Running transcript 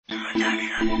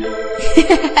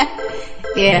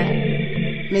Yeah,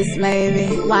 Miss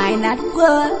Maybe, why not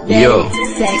go? Yo,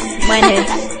 sex, money,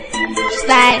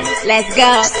 style, let's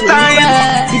go.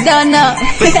 You don't know.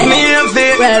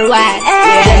 Worldwide.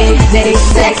 Daddy,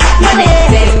 sex, money.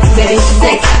 Daddy,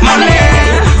 sex, money.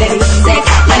 Daddy, sex,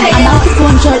 money. I'm out to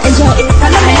control, enjoy it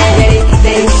from the man.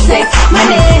 Daddy, sex,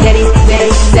 money. Daddy,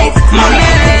 sex, money.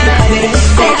 Daddy,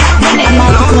 sex, money. I'm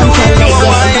out to control, let go.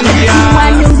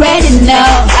 When you ready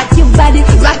now, rock your body,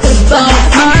 rock the bone.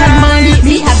 Me have money,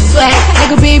 me have swag.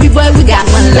 Like a baby boy, we got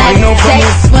one life. Sex,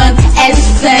 fun,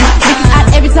 Edison. Make it out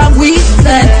every time we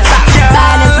done.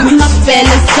 Balance with my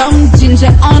fellas, some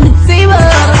ginger on the table.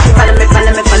 Follow me,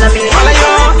 follow me, follow me. Follow you.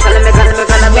 Follow me, follow me,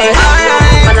 follow me.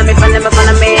 Follow me, follow me,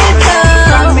 follow me.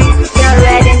 Follow me, you're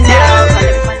ready now.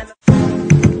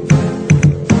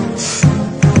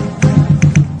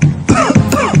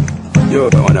 Yo,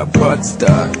 I want a broad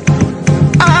star.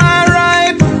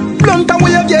 Alright, blunt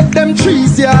away you get them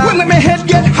trees, yeah. When my head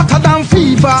get hotter than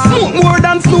fever, smoke more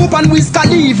than Snoop and Whisker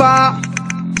Lever.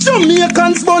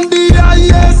 Jamaicans bun the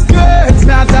highest grades.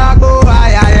 Me a talk about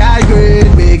high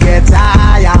grade. We get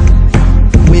higher,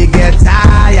 we get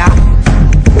higher.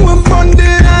 We bun the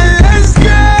highest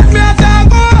grade. Me a talk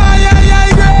about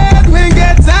high grade. We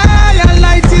get higher,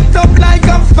 light it up like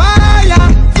a fire,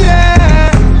 yeah.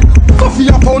 Coffee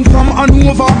a pound from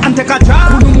Hanover and take a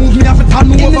drop. Couldn't move me off a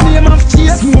turn over. In the name of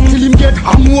cheese, smoke till him get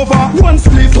hangover. One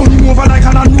split turn him over like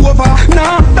an Hanover.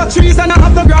 Nah, the trees and I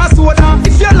have the grass water.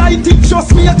 If you light it,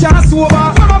 trust me, you can't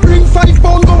sober. Mama bring 5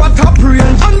 pound, go a top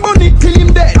range and burn it till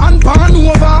him dead and pan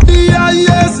over. The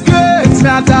highest grades, me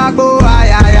a talk about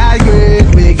high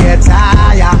grade. We get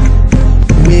higher,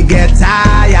 we get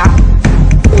higher.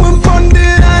 We burn the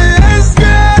highest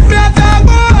grade. Me a talk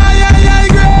about high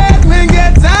grade. We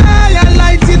get higher,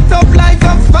 light it up like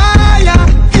a fire,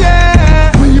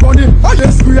 yeah. We burn the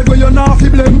highest grade where you're not fi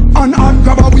blame. And hard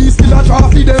grabber we still a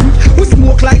trophy them. We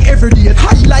smoke like every day,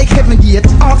 high like heaven gate.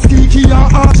 Ask Kiki and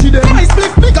Archie them. My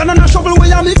split bigger than a shovel where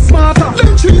you mix smarter.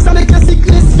 Them trees and make your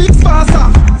sickness fix faster.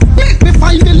 Make me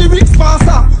find the lyrics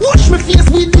faster. Wash me face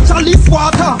with the chalice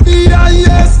water. The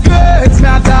highest grades, me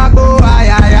a talk about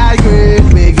high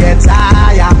grade. We get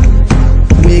higher,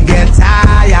 we get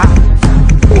higher.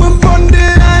 We burn the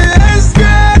highest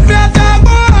grade. Me a talk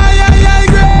about high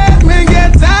grade. We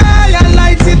get higher,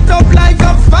 light it up like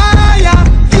a fire,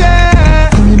 yeah.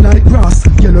 Green like grass,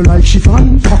 yellow like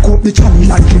chiffon. Pack up the chalice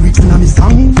like lyrics in a me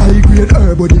song. High grade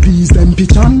herb, but the bees them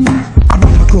pitchin'. I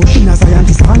rap a crush in a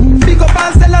scientist fan. Big up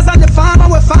all sellers and the farmer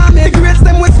we farm it. The grades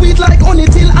them we sweet like honey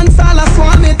till and sala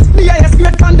swan it. The highest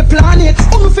grade on the planet.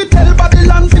 Fi tell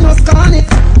Babylon fi no scan it.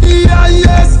 The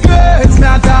highest grades, me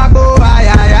a talk about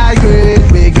high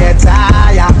grade. We get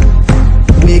higher,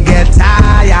 we get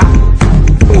higher.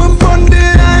 We burn the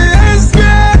highest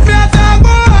grade. Me a talk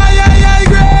about high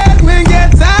grade. We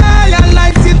get higher,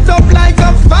 light it up like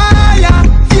a fire,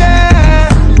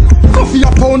 yeah. Coffee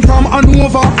a pound from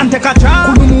Hanover and take a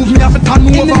drop. Couldn't move me off a turn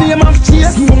over. In the name of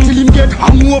cheese, smoke till him get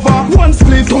hangover. One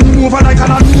split turn him over like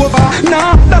an Hanover.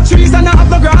 Nah, the trees and I have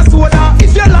the grass water.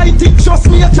 If you light it, trust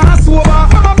me, you can't